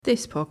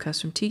This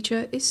podcast from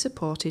Teacher is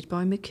supported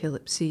by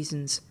MacKillop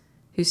Seasons,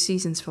 whose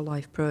Seasons for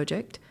Life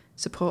project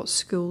supports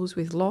schools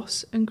with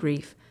loss and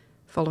grief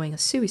following a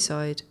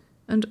suicide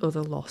and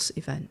other loss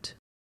event.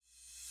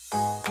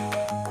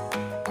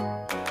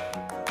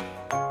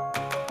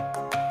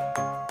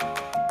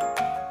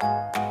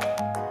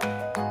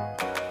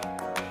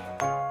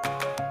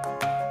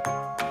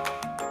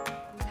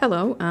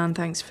 Hello, and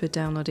thanks for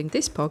downloading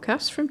this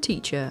podcast from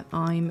Teacher.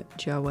 I'm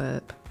Jo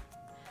Earp.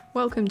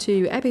 Welcome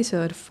to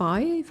episode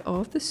 5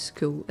 of the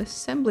School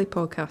Assembly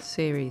podcast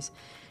series.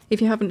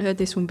 If you haven't heard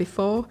this one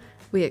before,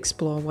 we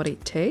explore what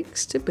it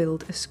takes to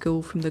build a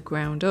school from the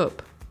ground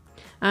up.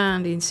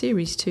 And in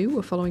series 2,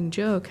 we're following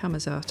Joe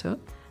Camazato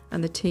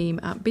and the team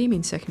at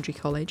Beaming Secondary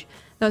College.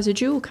 That's a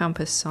dual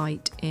campus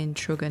site in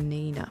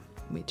Truganina,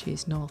 which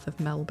is north of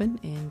Melbourne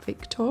in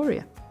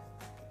Victoria.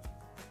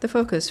 The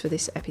focus for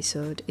this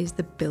episode is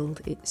the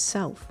build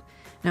itself.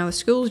 Now, the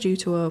school's due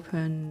to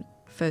open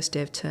first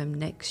day of term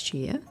next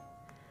year,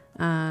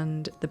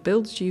 and the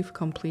build's due for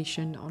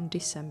completion on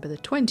December the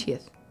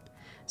 20th.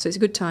 So it's a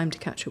good time to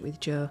catch up with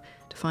Jo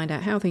to find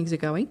out how things are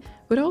going,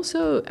 but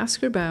also ask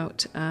her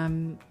about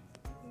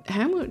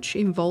how much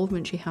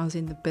involvement she has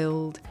in the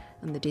build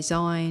and the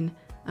design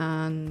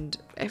and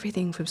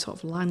everything from sort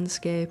of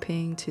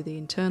landscaping to the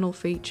internal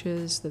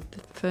features, the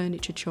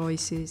furniture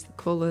choices, the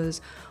colours,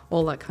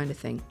 all that kind of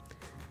thing.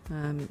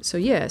 So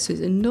it's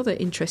another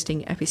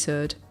interesting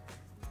episode.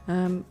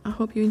 I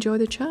hope you enjoy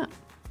the chat.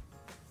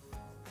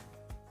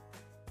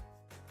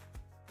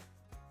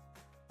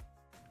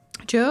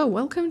 Jo,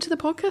 welcome to the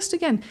podcast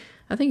again.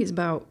 I think it's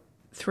about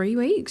 3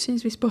 weeks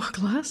since we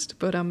spoke last,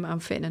 but I'm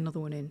fitting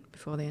another one in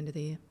before the end of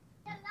the year.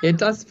 It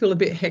does feel a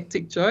bit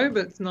hectic, Jo,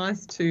 but it's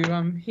nice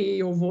to hear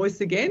your voice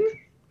again.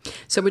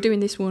 So we're doing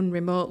this one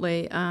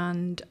remotely,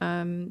 and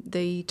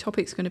the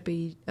topic's going to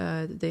be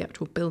the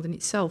actual building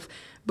itself.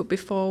 But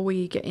before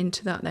we get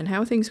into that then,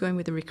 how are things going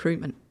with the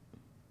recruitment?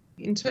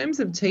 In terms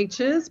of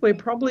teachers, we're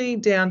probably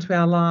down to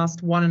our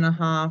last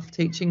 1.5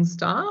 teaching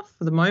staff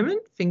for the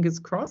moment, fingers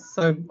crossed.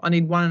 So I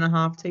need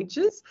 1.5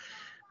 teachers,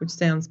 which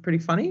sounds pretty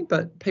funny,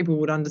 but people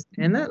would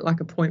understand that,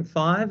 like a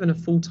 0.5 and a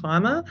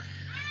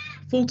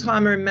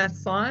full-timer in math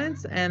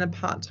science and a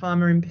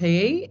part-timer in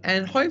PE.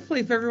 And hopefully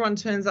if everyone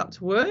turns up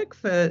to work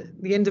for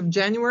the end of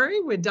January,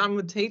 we're done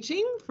with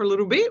teaching for a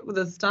little bit with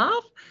the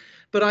staff.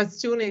 But I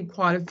still need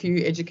quite a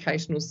few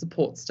educational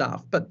support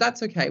staff. But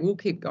that's okay. We'll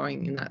keep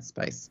going in that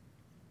space.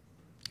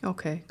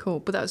 Okay,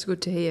 cool. But that's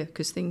good to hear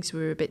because things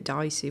were a bit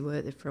dicey,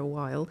 weren't they, for a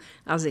while,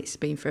 as it's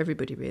been for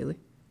everybody, really.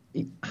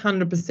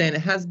 100%. It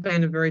has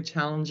been a very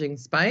challenging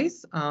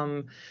space.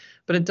 But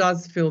it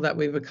does feel that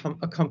we've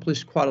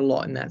accomplished quite a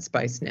lot in that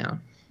space now.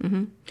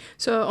 Mm-hmm.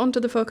 So on to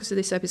the focus of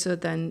this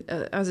episode then.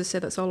 As I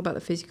said, that's all about the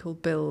physical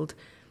build.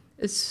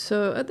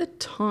 So at the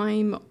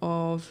time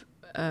of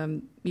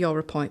your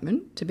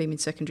appointment to Beaming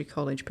Secondary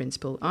College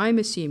principal, I'm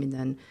assuming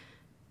then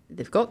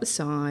they've got the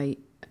site,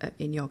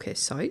 in your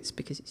case sites,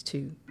 because it's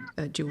two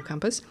dual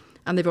campus,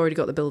 and they've already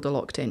got the builder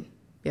locked in,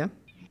 yeah?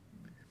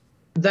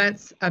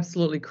 That's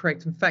absolutely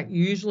correct. In fact,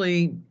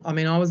 usually,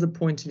 I was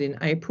appointed in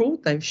April.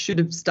 They should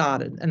have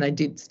started, and they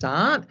did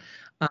start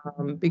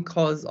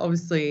because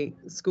obviously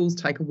schools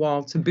take a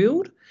while to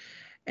build.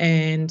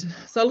 And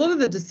so a lot of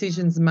the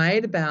decisions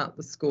made about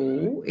the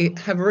school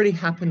have already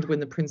happened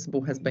when the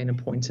principal has been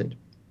appointed.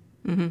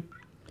 Mm-hmm.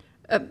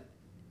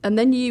 And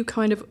then you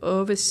kind of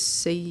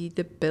oversee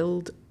the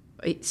build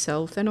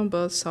itself then on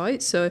both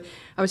sides. So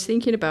I was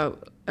thinking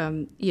about,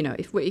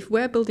 if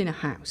we're building a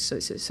house,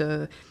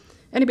 so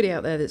anybody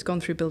out there that's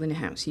gone through building a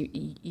house,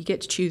 you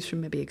get to choose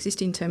from maybe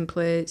existing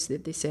templates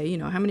that they say,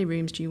 how many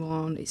rooms do you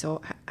want? It's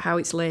all how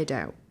it's laid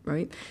out,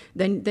 right?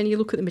 Then you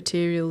look at the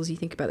materials, you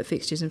think about the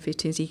fixtures and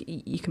fittings.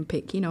 You can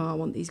pick, I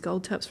want these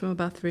gold taps from a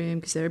bathroom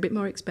because they're a bit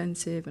more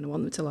expensive and I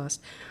want them to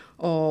last.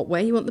 Or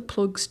where you want the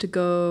plugs to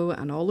go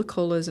and all the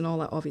colours and all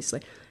that,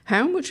 obviously.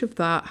 How much of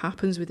that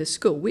happens with a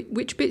school?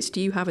 Which bits do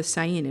you have a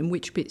say in and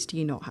which bits do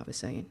you not have a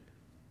say in?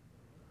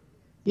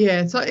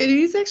 Yeah, so it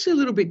is actually a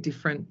little bit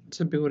different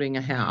to building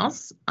a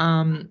house.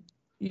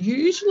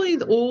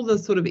 Usually all the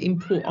sort of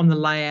input on the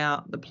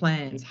layout, the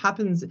plans,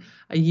 happens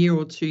a year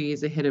or 2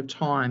 years ahead of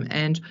time.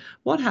 And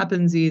what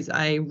happens is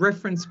a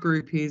reference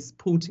group is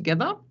pulled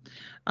together.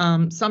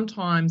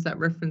 Sometimes that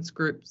reference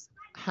group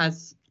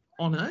has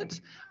on it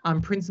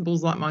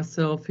principals like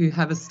myself who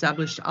have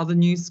established other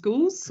new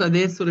schools. So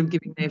they're sort of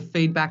giving their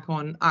feedback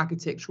on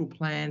architectural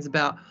plans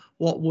about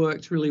what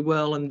worked really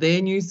well in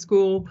their new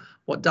school,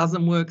 what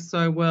doesn't work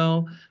so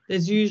well.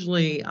 There's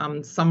usually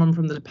someone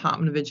from the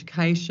Department of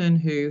Education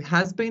who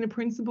has been a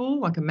principal,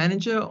 like a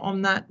manager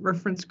on that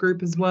reference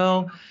group as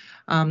well.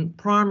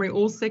 Primary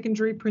or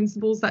secondary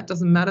principals, that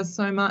doesn't matter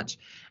so much.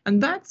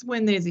 And that's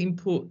when there's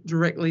input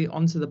directly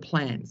onto the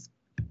plans.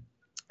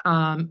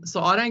 So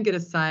I don't get a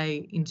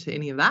say into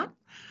any of that.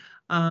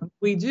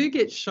 We do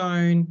get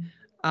shown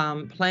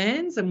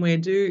plans, and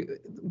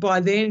by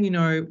then,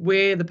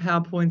 where the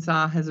PowerPoints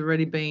are has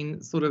already been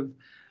sort of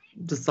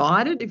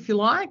decided, if you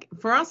like.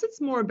 For us,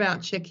 it's more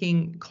about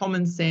checking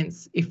common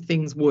sense if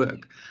things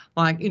work.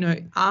 Like,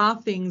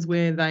 are things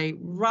where they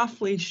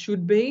roughly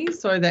should be,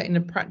 so that in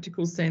a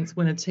practical sense,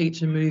 when a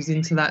teacher moves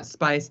into that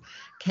space,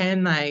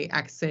 can they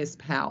access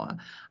power?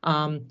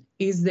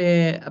 Is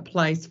there a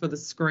place for the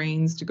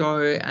screens to go,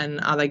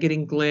 and are they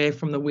getting glare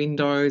from the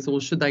windows,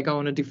 or should they go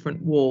on a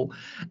different wall?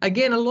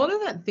 Again, a lot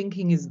of that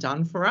thinking is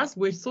done for us.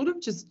 We're sort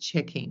of just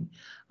checking.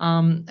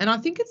 And I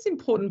think it's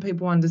important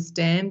people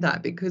understand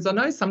that, because I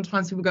know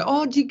sometimes people go,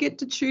 oh, do you get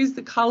to choose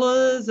the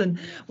colours, and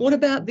what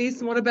about this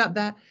and what about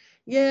that?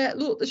 Yeah,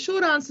 look, the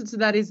short answer to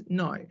that is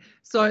no.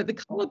 So the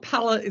colour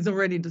palette is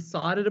already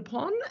decided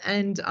upon,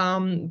 and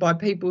by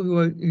people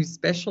who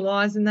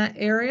specialise in that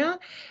area.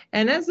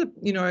 And as a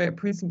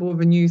principal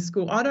of a new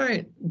school, I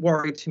don't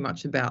worry too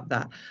much about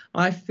that.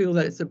 I feel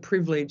that it's a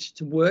privilege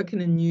to work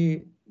in a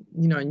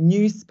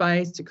new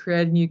space, to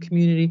create a new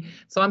community.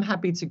 So I'm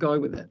happy to go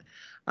with it.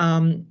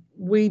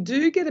 We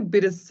do get a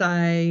bit of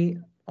say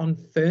on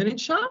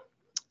furniture,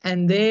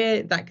 and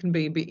that can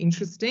be a bit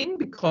interesting,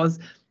 because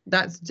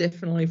that's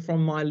definitely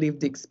from my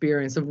lived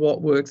experience of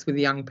what works with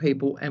young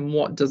people and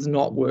what does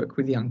not work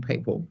with young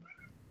people.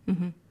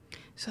 Mm-hmm.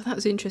 So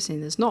that's interesting.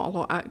 There's not a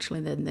lot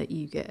actually then that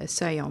you get a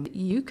say on.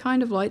 You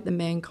kind of like the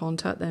main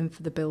contact then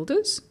for the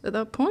builders at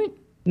that point?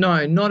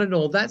 No, not at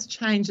all. That's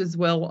changed as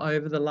well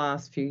over the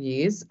last few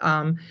years.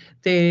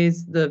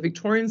 There's the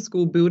Victorian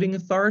School Building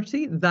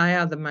Authority. They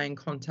are the main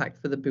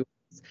contact for the builders.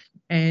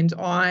 And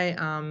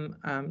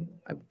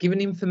I've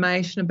given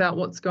information about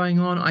what's going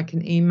on. I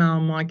can email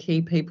my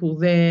key people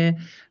there.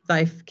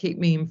 They keep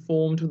me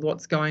informed with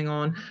what's going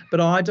on, but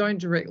I don't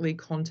directly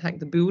contact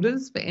the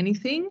builders for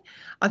anything.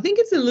 I think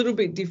it's a little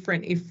bit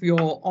different if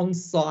you're on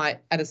site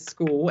at a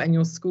school and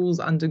your school's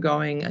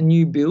undergoing a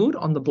new build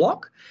on the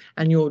block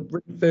and you're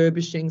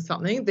refurbishing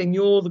something, then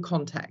you're the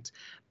contact.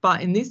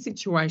 But in this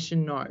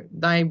situation, no,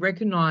 they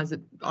recognise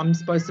that I'm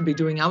supposed to be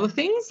doing other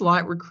things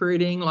like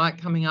recruiting,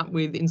 like coming up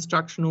with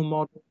instructional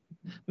models,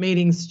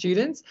 meeting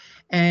students,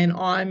 and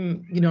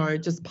I'm,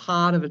 just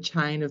part of a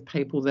chain of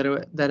people that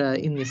are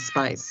in this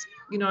space.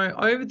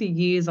 Over the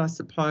years, I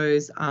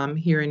suppose,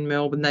 here in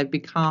Melbourne,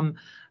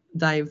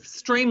 they've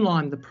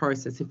streamlined the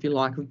process, if you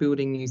like, of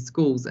building new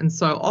schools. And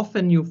so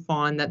often you'll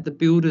find that the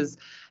builders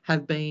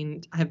have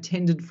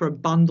tendered for a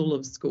bundle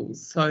of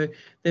schools. So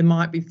there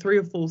might be 3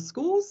 or 4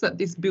 schools that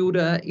this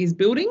builder is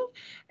building,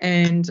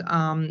 and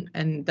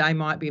they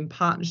might be in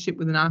partnership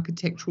with an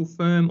architectural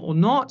firm or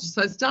not.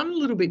 So it's done a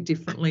little bit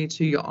differently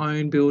to your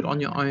own build on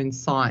your own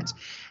site.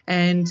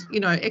 And,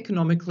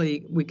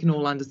 economically, we can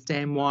all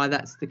understand why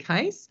that's the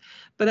case.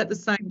 But at the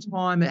same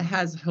time, it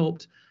has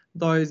helped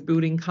those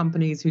building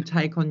companies who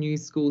take on new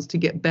schools to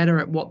get better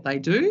at what they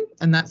do.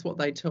 And that's what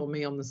they tell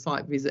me on the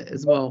site visit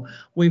as well.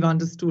 We've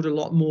understood a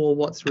lot more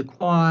what's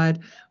required.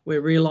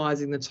 We're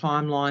realising the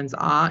timelines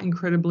are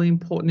incredibly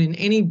important in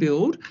any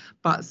build,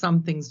 but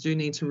some things do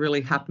need to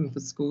really happen for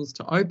schools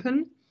to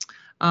open.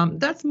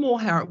 That's more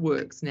how it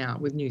works now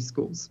with new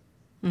schools.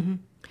 Mm-hmm.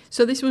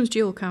 So this one's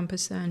dual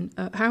campus then.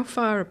 How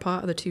far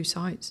apart are the 2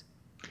 sites?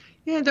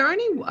 Yeah, they're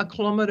only 1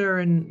 kilometre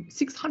and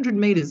 600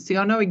 metres. See,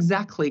 I know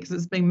exactly because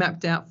it's been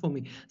mapped out for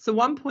me. So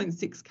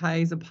 1.6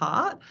 k's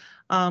apart,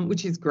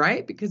 which is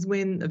great, because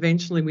when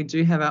eventually we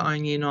do have our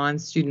own Year 9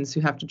 students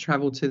who have to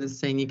travel to the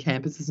senior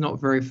campus, it's not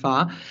very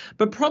far.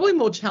 But probably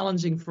more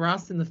challenging for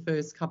us in the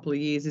first couple of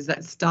years is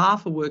that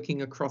staff are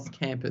working across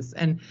campus.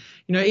 And,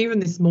 even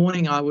this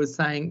morning I was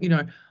saying,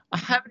 I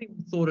haven't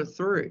even thought it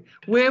through.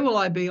 Where will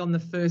I be on the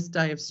first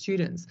day of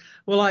students?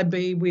 Will I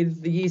be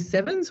with the Year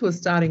 7s who are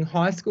starting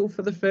high school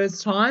for the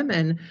first time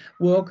and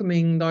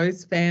welcoming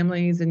those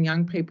families and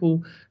young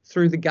people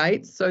through the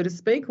gates, so to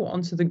speak, or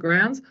onto the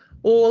grounds?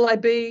 Or will I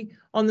be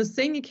on the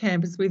senior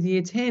campus with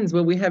Year 10s,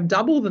 where we have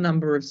double the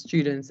number of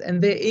students,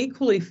 and they're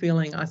equally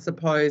feeling, I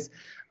suppose,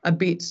 a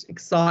bit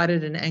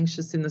excited and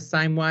anxious in the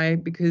same way,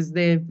 because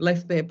they've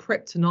left their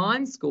prep to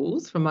 9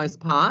 schools for most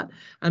part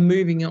and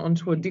moving it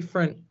onto a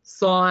different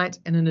site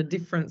and in a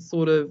different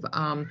sort of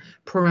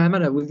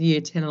parameter with Year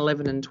 10,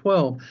 11 and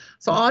 12.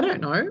 So I don't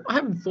know. I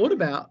haven't thought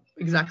about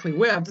exactly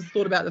where. I've just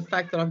thought about the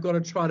fact that I've got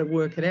to try to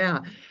work it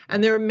out.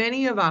 And there are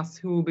many of us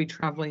who will be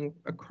travelling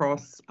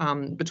across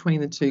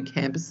between the 2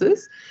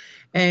 campuses.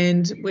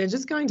 And we're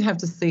just going to have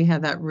to see how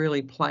that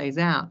really plays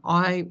out.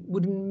 I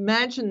would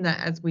imagine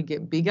that as we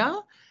get bigger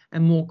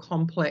and more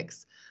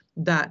complex,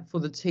 that for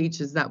the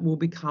teachers that will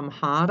become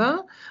harder.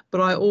 But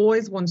I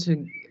always want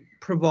to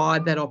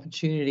provide that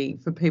opportunity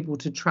for people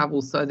to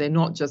travel, so they're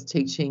not just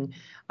teaching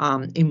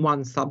in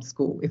one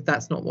sub-school if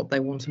that's not what they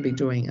want to be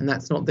doing, and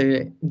that's not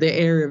their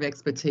area of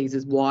expertise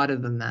is wider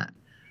than that.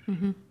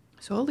 Mm-hmm.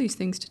 So all these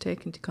things to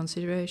take into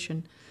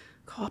consideration.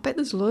 God, I bet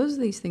there's loads of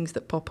these things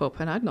that pop up,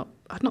 and I'd not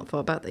thought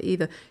about that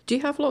either. Do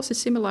you have lots of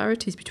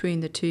similarities between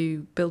the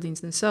 2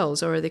 buildings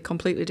themselves, or are they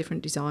completely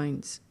different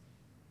designs?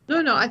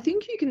 No, I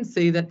think you can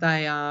see that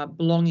they are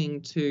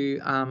belonging to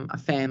a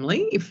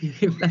family,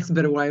 if that's a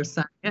better way of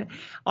saying it.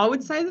 I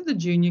would say that the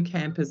junior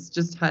campus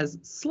just has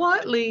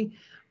slightly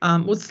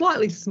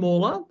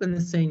smaller than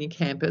the senior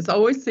campus. I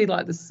always see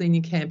like the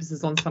senior campus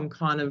is on some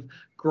kind of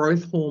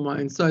growth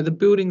hormone. So the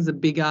buildings are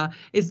bigger.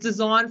 It's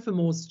designed for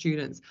more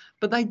students,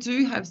 but they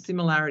do have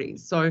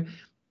similarities. So,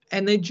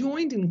 and they're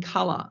joined in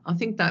colour. I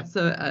think that's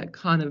a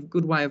kind of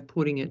good way of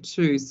putting it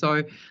too.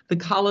 So the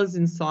colours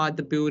inside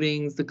the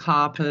buildings, the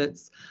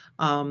carpets,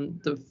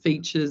 the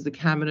features, the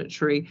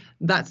cabinetry,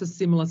 that's a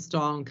similar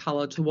style and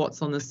colour to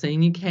what's on the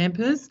senior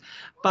campus.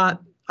 But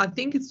I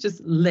think it's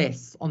just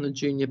less on the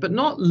junior, but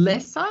not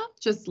lesser,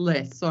 just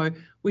less. So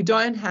we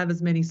don't have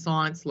as many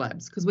science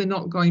labs because we're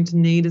not going to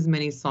need as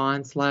many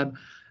science labs.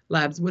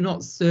 We're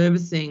not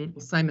servicing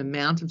the same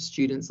amount of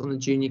students on the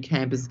junior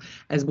campus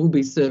as we'll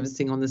be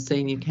servicing on the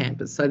senior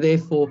campus. So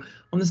therefore,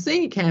 on the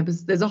senior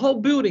campus, there's a whole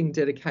building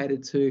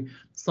dedicated to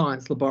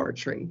science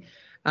laboratories,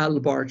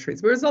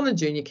 whereas on the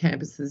junior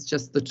campus, there's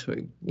just the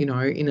two,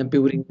 in a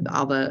building with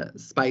other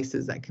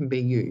spaces that can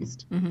be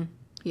used. Mm-hmm.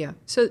 Yeah,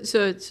 so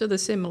they're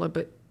similar,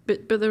 but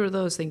there are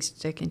those things to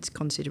take into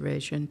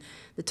consideration,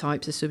 the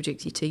types of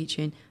subjects you're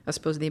teaching, I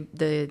suppose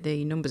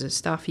the numbers of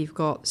staff you've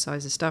got, the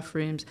size of staff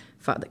rooms,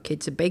 the fact that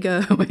kids are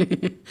bigger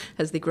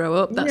as they grow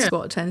up, that's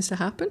what tends to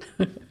happen.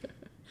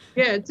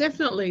 Yeah,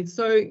 definitely.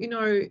 So,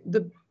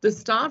 the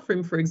staff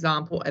room, for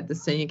example, at the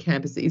senior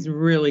campus is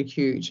really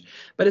huge,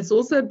 but it's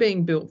also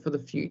being built for the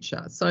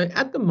future. So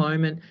at the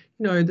moment,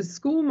 the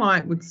school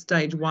might, with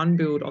stage 1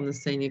 build on the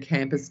senior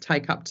campus,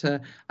 take up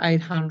to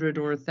 800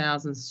 or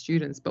 1,000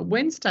 students. But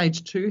when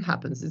stage 2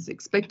 happens, it's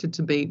expected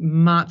to be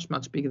much,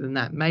 much bigger than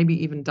that,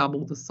 maybe even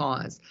double the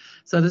size.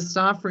 So the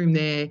staff room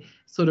there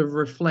sort of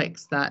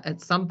reflects that at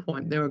some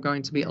point there are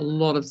going to be a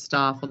lot of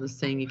staff on the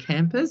senior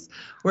campus,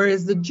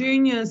 whereas the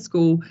junior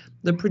school,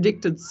 the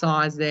predicted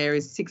size there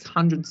is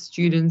 600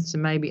 students to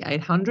maybe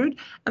 800,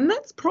 and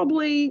that's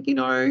probably,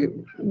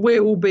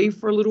 where we'll be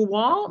for a little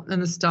while,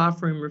 and the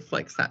staff room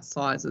reflects that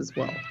size as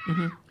well.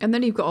 Mm-hmm. And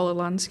then you've got all the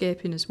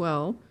landscaping as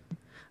well.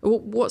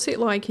 What's it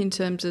like in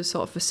terms of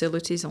sort of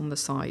facilities on the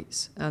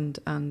sites and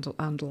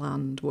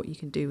land, what you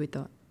can do with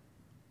that?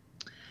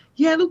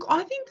 Yeah, look,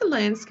 I think the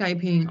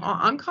landscaping,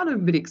 I'm kind of a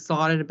bit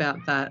excited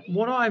about that.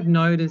 What I've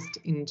noticed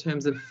in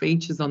terms of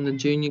features on the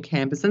junior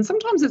campus, and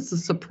sometimes it's a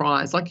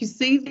surprise, like you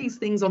see these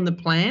things on the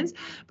plans,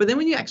 but then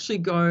when you actually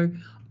go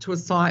to a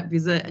site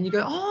visit and you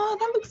go, oh,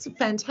 that looks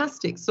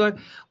fantastic. So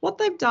what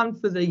they've done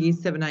for the year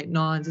 7, 8,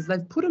 9s is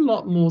they've put a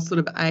lot more sort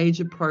of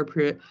age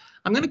appropriate,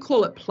 I'm going to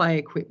call it play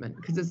equipment,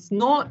 because it's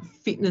not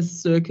fitness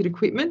circuit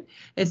equipment.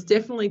 It's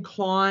definitely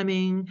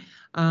climbing,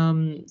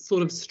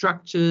 sort of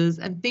structures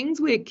and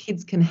things where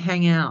kids can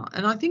hang out.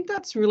 And I think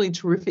that's really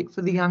terrific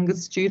for the younger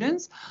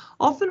students.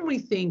 Often we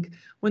think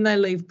when they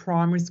leave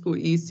primary school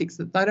year 6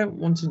 that they don't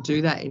want to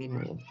do that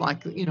anymore.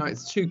 Like,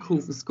 it's too cool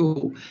for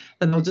school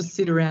and they'll just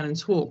sit around and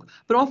talk.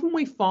 But often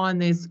we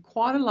find there's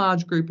quite a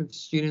large group of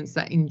students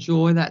that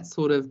enjoy that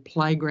sort of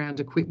playground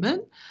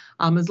equipment,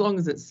 as long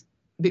as it's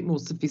bit more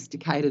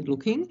sophisticated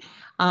looking,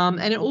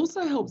 and it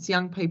also helps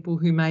young people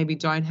who maybe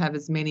don't have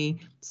as many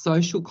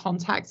social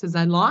contacts as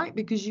they like,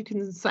 because you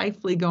can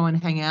safely go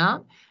and hang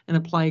out in a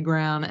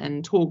playground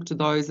and talk to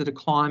those that are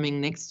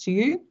climbing next to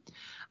you.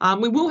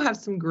 We will have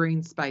some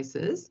green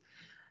spaces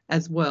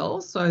as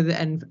well, so that,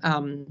 and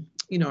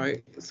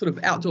sort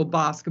of outdoor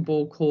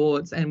basketball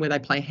courts, and where they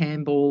play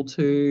handball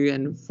too,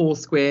 and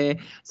foursquare.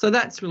 So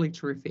that's really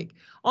terrific.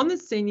 On the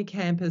senior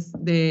campus,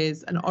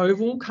 there's an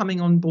oval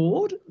coming on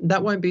board.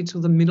 That won't be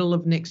till the middle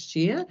of next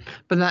year,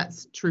 but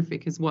that's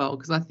terrific as well,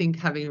 because I think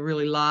having a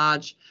really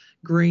large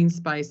green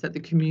space that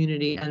the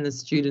community and the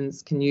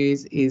students can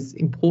use is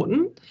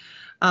important.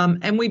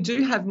 And we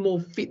do have more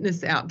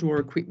fitness outdoor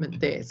equipment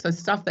there, so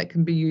stuff that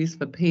can be used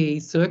for PE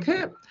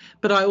circuit,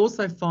 but I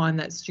also find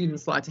that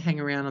students like to hang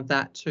around with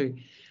that too.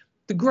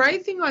 The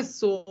great thing I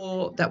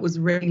saw that was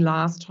ready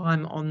last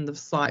time on the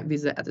site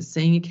visit at the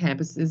senior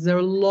campus is there are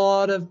a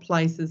lot of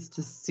places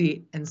to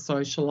sit and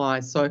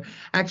socialise. So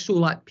actual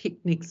like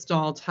picnic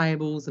style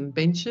tables and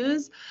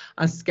benches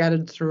are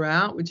scattered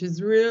throughout, which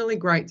is really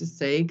great to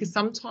see, because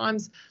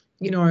sometimes,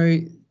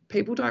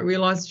 people don't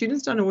realise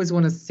students don't always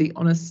want to sit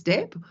on a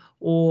step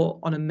or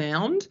on a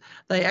mound.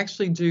 They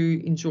actually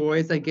do enjoy,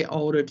 as they get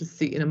older, to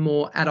sit in a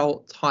more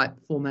adult type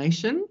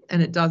formation,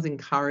 and it does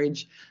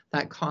encourage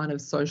that kind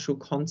of social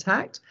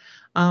contact.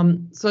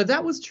 So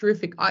that was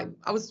terrific. I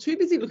was too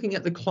busy looking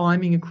at the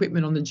climbing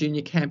equipment on the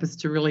junior campus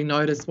to really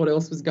notice what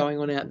else was going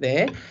on out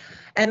there.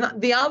 And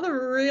the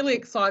other really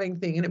exciting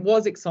thing, and it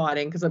was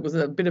exciting because it was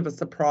a bit of a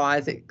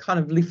surprise, it kind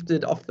of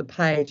lifted off the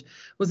page,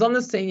 was on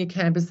the senior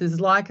campus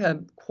there's like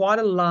quite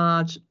a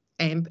large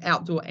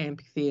outdoor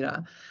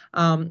amphitheatre.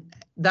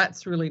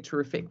 That's really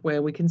terrific,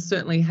 where we can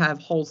certainly have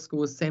whole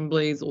school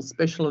assemblies or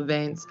special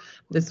events.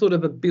 There's sort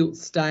of a built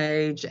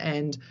stage,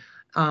 and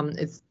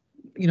it's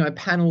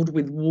panelled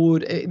with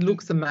wood. It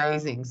looks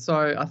amazing.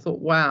 So I thought,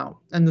 wow.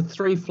 And the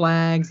 3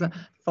 flag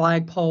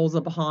poles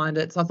are behind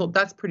it. So I thought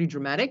that's pretty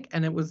dramatic,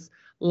 and it was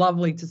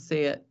lovely to see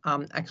it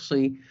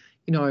actually,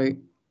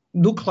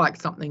 look like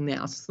something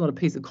now. It's just not a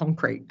piece of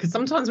concrete, because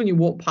sometimes when you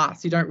walk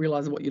past, you don't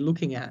realise what you're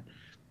looking at.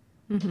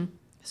 Mm-hmm.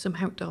 Some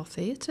outdoor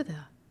theatre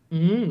there.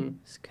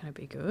 It's going to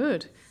be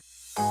good.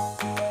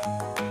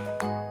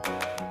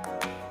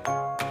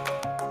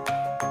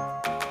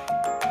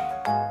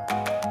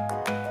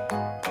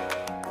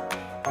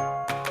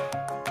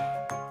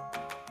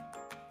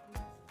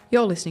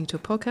 You're listening to a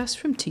podcast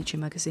from Teacher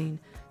Magazine,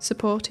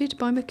 supported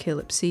by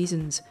MacKillop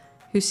Seasons,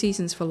 whose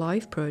Seasons for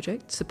Life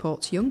project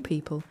supports young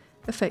people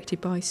affected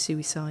by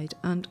suicide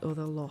and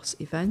other loss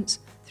events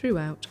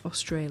throughout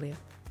Australia.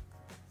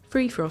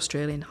 Free for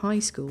Australian high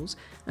schools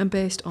and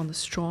based on the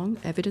strong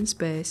evidence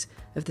base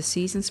of the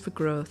Seasons for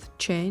Growth,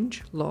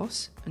 Change,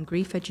 Loss and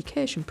Grief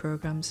education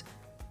programs,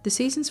 the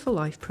Seasons for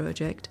Life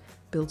project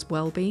builds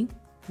wellbeing,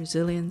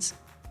 resilience,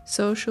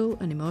 social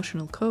and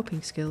emotional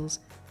coping skills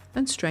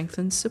and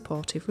strengthens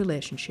supportive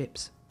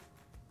relationships.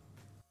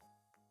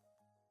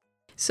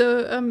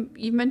 So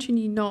you mentioned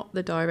you're not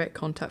the direct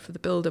contact for the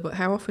builder, but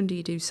how often do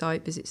you do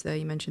site visits there?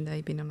 You mentioned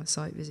they've been on a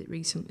site visit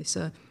recently,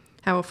 so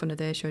how often are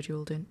they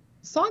scheduled in?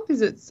 Site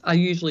visits are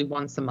usually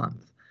once a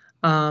month.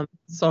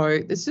 So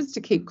it's just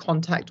to keep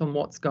contact on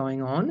what's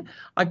going on.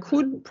 I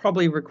could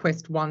probably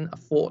request one a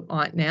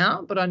fortnight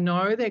now, but I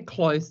know they're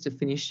close to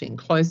finishing,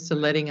 close to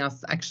letting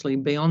us actually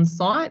be on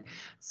site.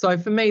 So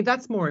for me,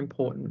 that's more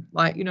important.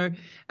 Like, you know,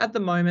 at the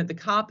moment, the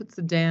carpets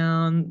are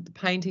down, the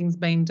painting's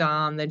been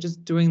done, they're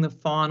just doing the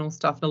final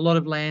stuff and a lot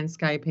of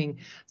landscaping.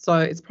 So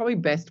it's probably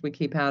best we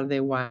keep out of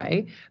their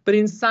way. But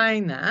in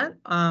saying that,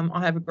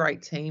 I have a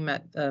great team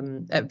at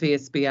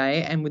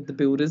VSBA and with the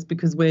builders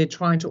because we're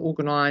trying to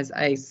organise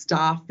a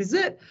staff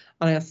visit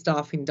on our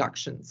staff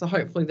induction. So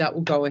hopefully that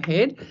will go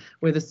ahead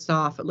where the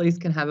staff at least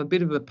can have a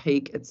bit of a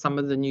peek at some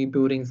of the new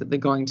buildings that they're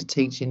going to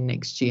teach in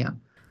next year.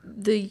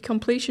 The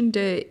completion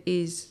date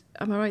is,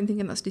 am I right in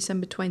thinking that's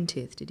December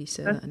 20th? Did you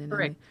say That's that?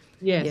 correct.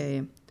 Yes.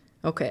 Yeah.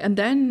 Okay, and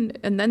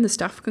then the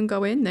staff can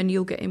go in, then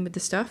you'll get in with the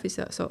staff. Is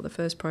that sort of the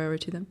first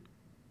priority then?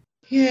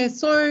 Yeah,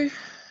 so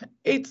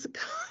it's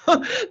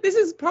this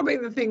is probably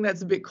the thing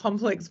that's a bit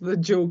complex for the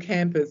dual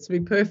campus, to be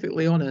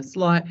perfectly honest.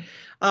 Like,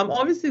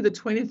 obviously the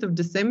 20th of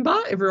December,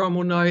 everyone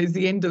will know, is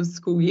the end of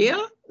school year,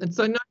 and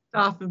so no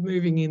staff are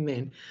moving in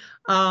then.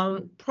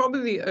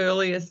 Probably the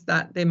earliest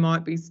that there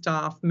might be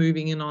staff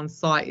moving in on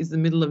site is the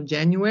middle of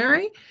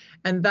January,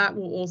 and that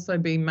will also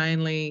be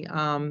mainly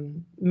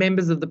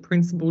members of the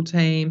principal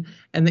team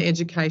and the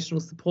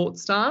educational support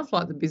staff,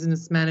 like the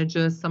business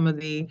manager, some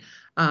of the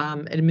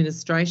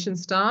administration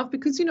staff,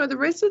 because, you know, the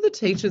rest of the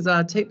teachers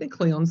are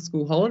technically on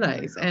school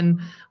holidays and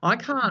I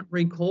can't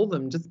recall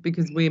them just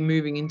because we're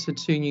moving into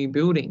two new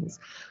buildings.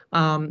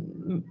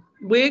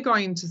 We're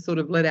going to sort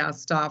of let our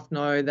staff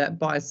know that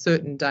by a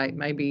certain date,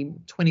 maybe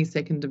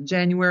 22nd of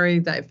January,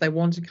 that if they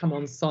want to come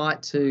on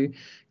site to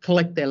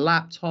collect their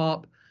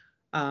laptop,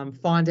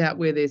 find out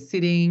where they're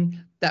sitting,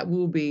 that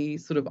will be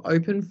sort of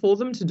open for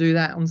them to do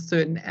that on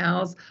certain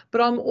hours.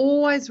 But I'm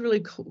always really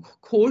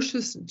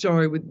cautious,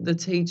 Joe, with the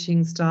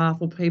teaching staff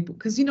or people,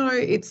 because, you know,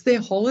 it's their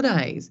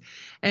holidays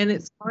and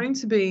it's going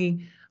to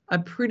be a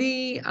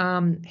pretty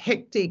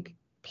hectic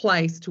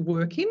place to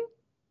work in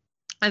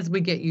as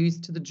we get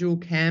used to the dual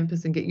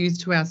campus and get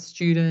used to our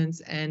students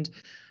and,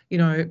 you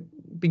know,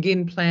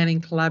 begin planning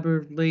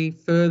collaboratively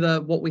further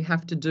what we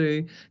have to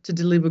do to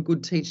deliver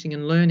good teaching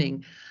and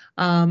learning.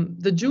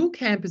 The dual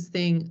campus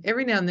thing,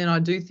 every now and then I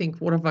do think,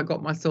 what have I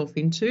got myself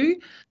into?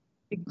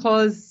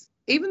 Because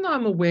even though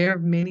I'm aware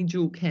of many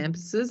dual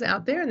campuses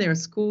out there and there are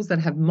schools that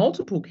have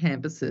multiple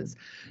campuses,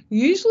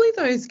 usually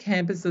those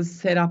campuses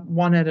set up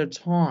one at a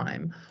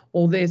time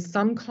or there's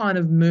some kind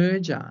of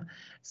merger.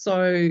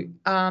 So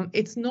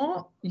it's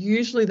not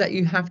usually that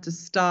you have to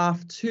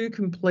staff two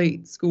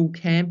complete school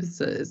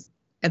campuses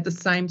at the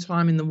same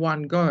time in the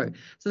one go.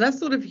 So that's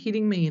sort of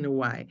hitting me in a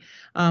way.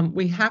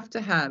 We have to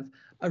have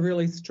a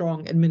really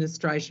strong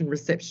administration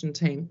reception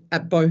team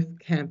at both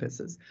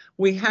campuses.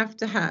 We have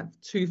to have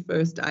two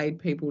first aid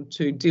people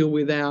to deal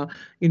with our,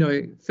 you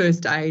know,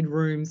 first aid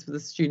rooms for the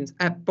students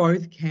at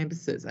both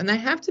campuses, and they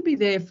have to be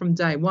there from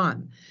day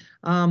one.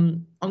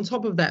 On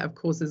top of that, of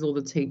course, there's all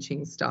the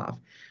teaching staff,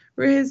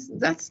 whereas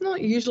that's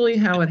not usually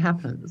how it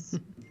happens.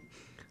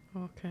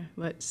 Okay,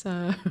 let's,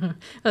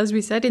 as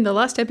we said in the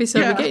last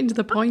episode, we're getting to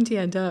the pointy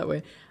end, aren't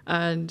we?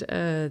 And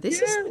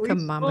this is like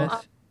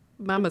a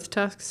mammoth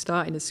task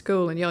starting a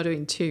school and you're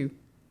doing two.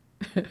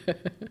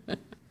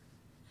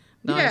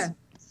 Nice. Yeah,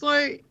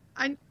 so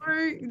I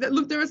know that,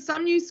 look, there are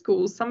some new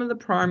schools, some of the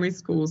primary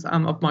schools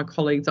of my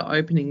colleagues are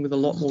opening with a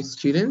lot more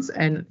students,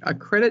 and a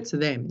credit to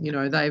them. You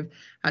know, they've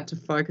had to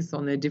focus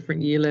on their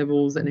different year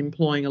levels and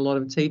employing a lot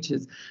of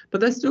teachers, but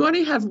they still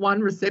only have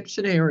one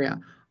reception area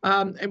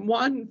and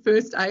one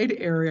first aid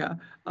area.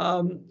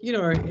 You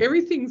know,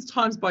 everything's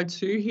times by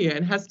two here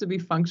and has to be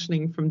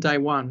functioning from day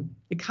one.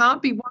 It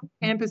can't be, one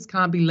campus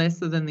can't be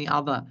lesser than the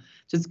other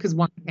just because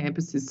one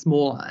campus is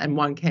smaller and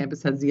one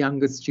campus has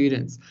younger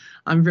students.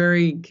 I'm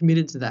very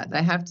committed to that.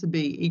 They have to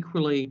be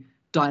equally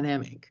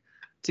dynamic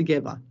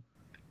together.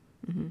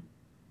 Mm-hmm.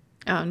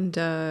 And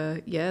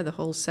the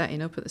whole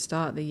setting up at the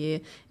start of the year,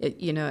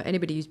 you know,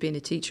 anybody who's been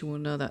a teacher will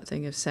know that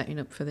thing of setting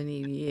up for the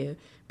new year.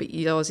 But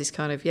yours is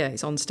kind of,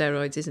 it's on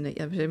steroids, isn't it?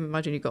 I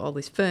imagine you've got all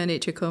this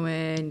furniture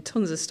coming,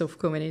 tons of stuff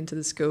coming into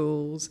the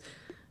schools,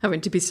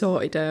 having to be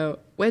sorted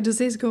out. Where does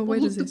this go?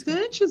 The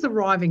furniture's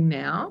arriving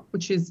now,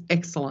 which is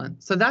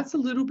excellent. So that's a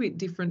little bit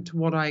different to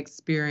what I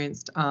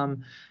experienced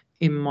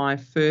in my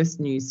first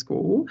new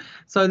school.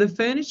 So the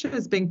furniture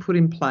has been put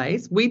in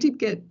place.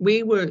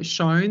 We were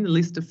shown the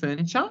list of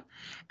furniture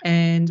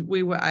and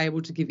we were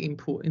able to give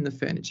input in the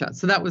furniture.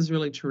 So that was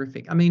really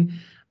terrific. I mean,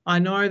 I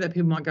know that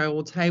people might go,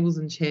 well, tables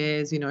and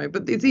chairs,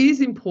 but it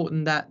is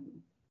important that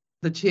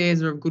the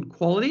chairs are of good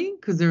quality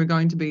because there are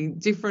going to be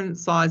different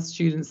sized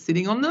students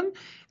sitting on them.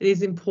 It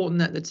is important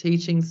that the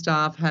teaching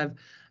staff have,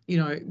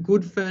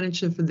 good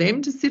furniture for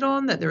them to sit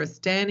on, that there are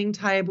standing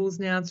tables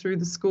now through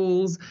the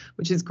schools,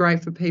 which is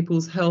great for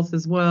people's health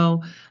as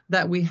well,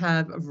 that we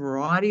have a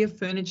variety of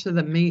furniture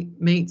that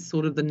meets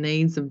sort of the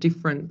needs of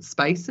different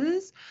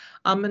spaces.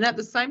 And at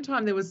the same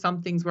time, there was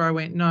some things where I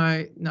went,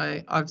 no,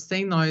 I've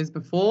seen those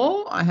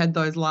before. I had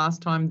those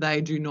last time.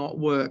 They do not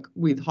work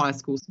with high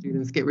school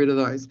students. Get rid of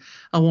those.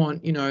 I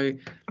want,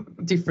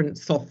 different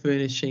soft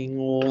furnishing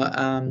or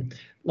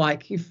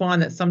like you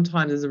find that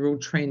sometimes there's a real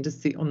trend to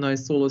sit on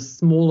those sort of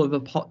smaller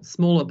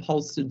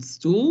upholstered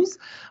stools.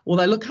 Well,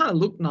 they kind of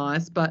look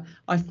nice, but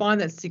I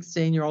find that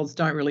 16-year-olds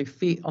don't really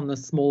fit on the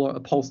smaller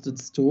upholstered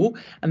stool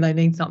and they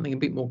need something a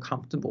bit more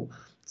comfortable.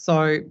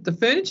 So the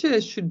furniture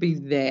should be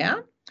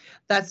there.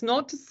 That's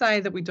not to say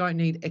that we don't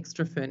need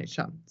extra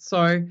furniture.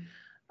 So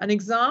an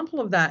example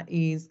of that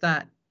is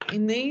that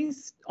on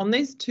these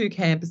two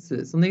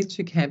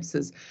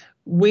campuses,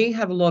 we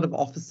have a lot of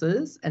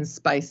offices and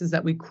spaces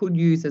that we could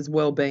use as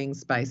wellbeing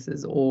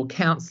spaces or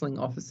counselling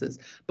offices,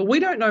 but we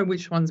don't know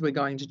which ones we're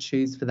going to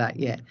choose for that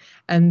yet.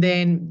 And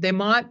then there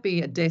might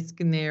be a desk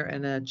in there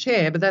and a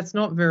chair, but that's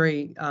not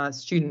very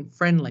student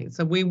friendly.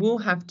 So we will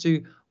have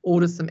to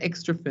order some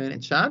extra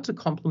furniture to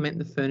complement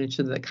the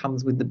furniture that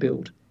comes with the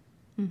build.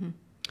 Mm-hmm.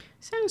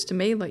 Sounds to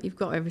me like you've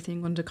got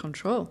everything under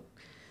control.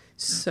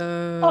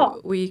 So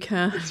we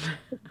can...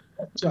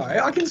 Joe,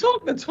 I can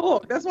talk the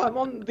talk. That's why I'm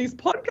on this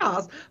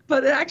podcast.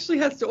 But it actually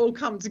has to all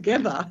come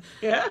together.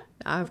 Yeah?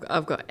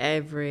 I've got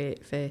every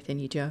faith in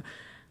you, Joe.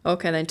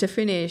 Okay, then to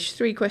finish,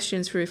 3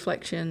 questions for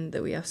reflection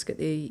that we ask at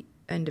the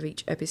end of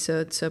each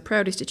episode. So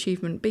proudest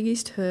achievement,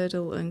 biggest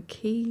hurdle and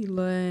key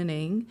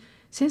learning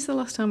since the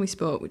last time we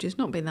spoke, which has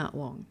not been that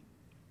long.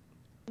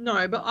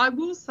 No, but I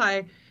will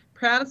say...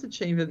 proudest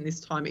achievement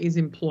this time is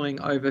employing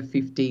over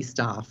 50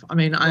 staff. I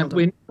mean,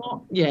 we're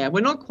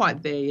not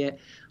quite there yet.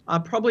 I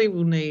probably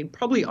will need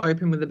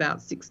open with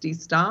about 60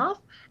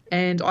 staff.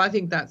 And I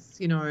think that's,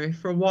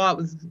 for a while it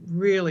was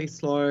really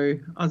slow.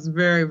 I was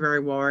very, very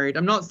worried.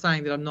 I'm not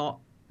saying that I'm not,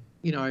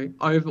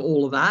 over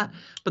all of that.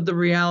 But the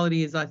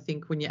reality is I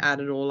think when you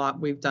add it all up,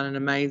 we've done an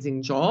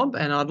amazing job.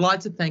 And I'd like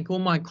to thank all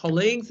my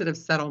colleagues that have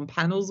sat on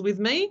panels with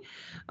me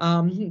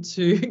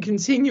to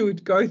continue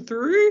to go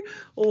through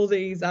all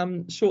these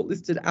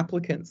shortlisted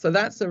applicants. So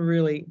that's a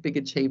really big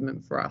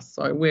achievement for us.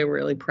 So we're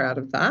really proud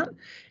of that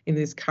in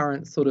this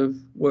current sort of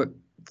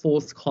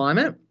workforce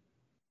climate.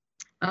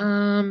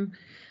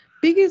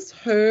 Biggest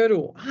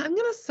hurdle, I'm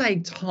going to say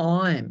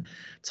time.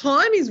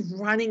 Time is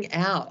running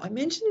out. I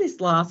mentioned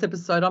this last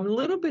episode. I'm a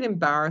little bit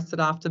embarrassed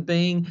that after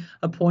being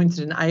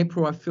appointed in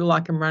April, I feel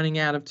like I'm running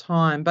out of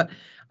time. But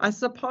I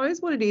suppose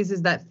what it is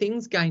that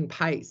things gain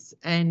pace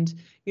and,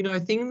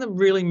 things are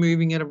really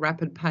moving at a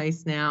rapid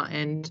pace now.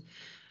 And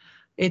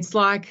it's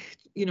like,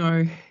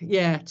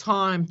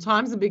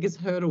 time's the biggest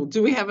hurdle.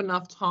 Do we have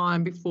enough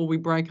time before we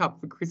break up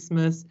for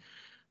Christmas?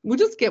 We'll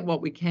just get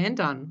what we can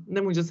done, and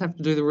then we just have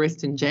to do the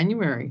rest in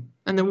January,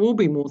 and there will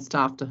be more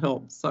staff to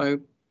help. So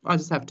I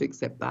just have to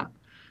accept that.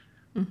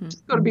 Mm-hmm.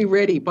 Just got to be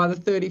ready by the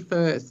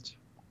 31st.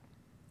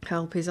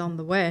 Help is on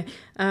the way.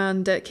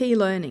 And key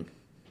learning.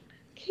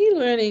 Key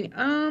learning.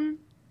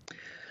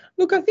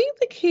 Look, I think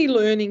the key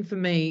learning for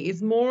me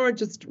is more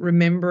just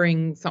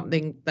remembering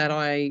something that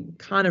I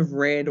kind of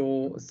read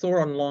or saw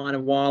online a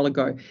while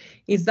ago,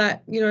 is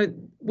that,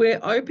 we're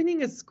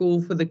opening a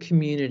school for the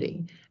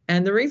community.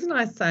 And the reason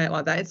I say it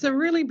like that, it's a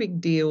really big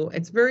deal.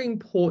 It's very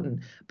important,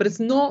 but it's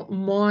not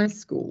my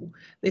school.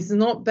 This is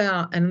not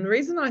about, and the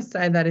reason I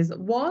say that is a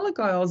while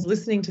ago, I was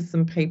listening to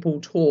some people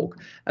talk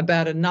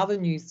about another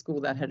new school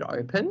that had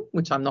opened,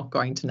 which I'm not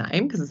going to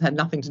name because it's had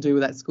nothing to do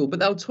with that school, but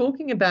they were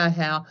talking about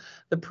how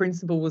the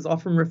principal was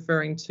often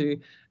referring to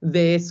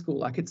their school,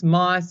 like it's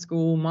my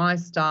school, my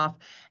staff.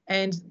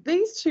 And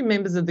these two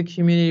members of the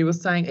community were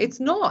saying,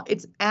 it's not,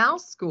 it's our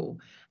school.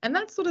 And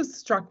that sort of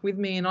struck with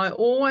me, and I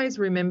always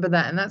remember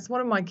that. And that's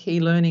one of my key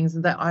learnings,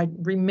 that I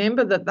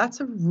remember that that's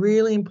a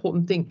really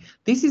important thing.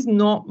 This is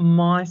not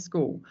my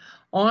school.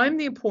 I'm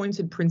the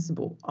appointed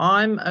principal.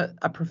 I'm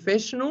a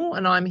professional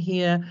and I'm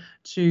here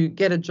to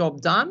get a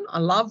job done. I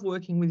love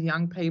working with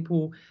young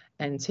people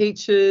and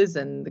teachers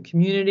and the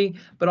community,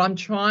 but I'm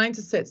trying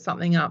to set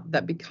something up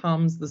that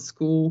becomes the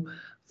school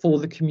for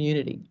the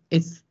community.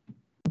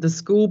 The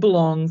school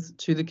belongs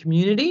to the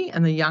community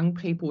and the young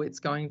people it's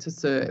going to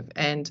serve.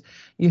 And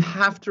you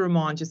have to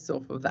remind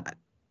yourself of that.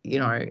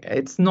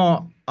 It's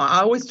not,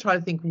 I always try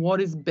to think what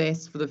is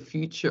best for the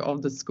future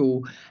of the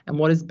school and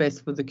what is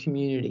best for the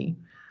community.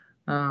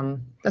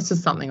 That's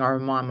just something I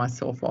remind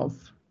myself of.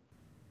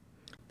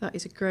 That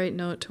is a great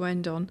note to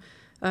end on.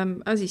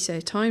 As you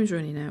say, time's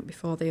running out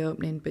before the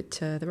opening, but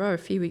there are a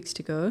few weeks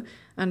to go.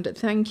 And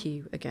thank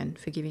you again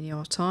for giving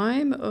your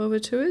time over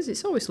to us.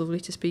 It's always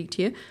lovely to speak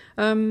to you.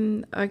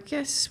 I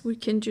guess we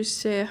can just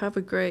say have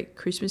a great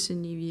Christmas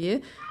and New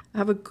Year.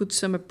 Have a good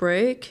summer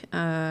break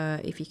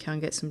if you can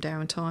get some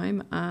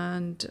downtime.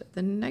 And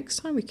the next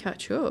time we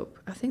catch up,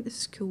 I think the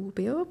school will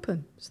be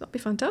open. So that'll be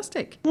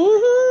fantastic.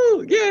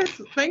 Woohoo! Yes,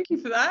 thank you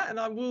for that. And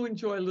I will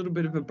enjoy a little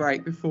bit of a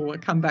break before I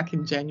come back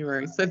in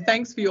January. So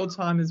thanks for your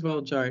time as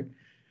well, Jo.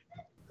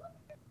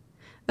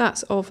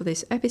 That's all for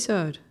this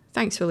episode.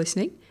 Thanks for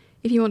listening.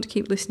 If you want to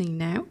keep listening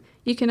now,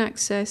 you can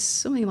access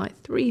something like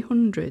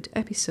 300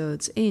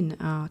 episodes in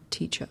our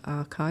teacher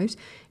archives.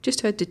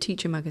 Just head to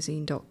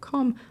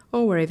teachermagazine.com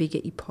or wherever you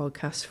get your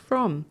podcasts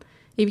from.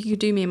 If you could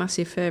do me a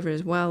massive favour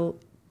as well,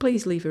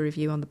 please leave a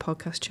review on the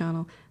podcast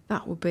channel.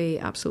 That would be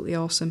absolutely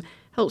awesome.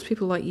 Helps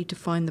people like you to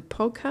find the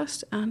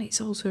podcast, and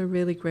it's also a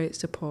really great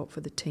support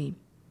for the team.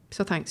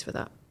 So thanks for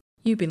that.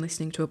 You've been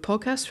listening to a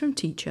podcast from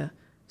Teacher,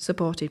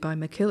 supported by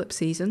MacKillop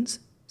Seasons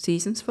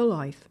for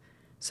Life,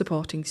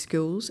 supporting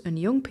schools and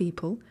young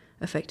people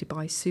affected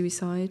by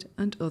suicide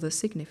and other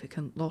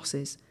significant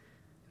losses.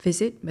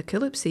 Visit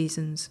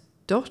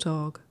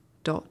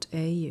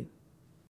mckillopseasons.org.au.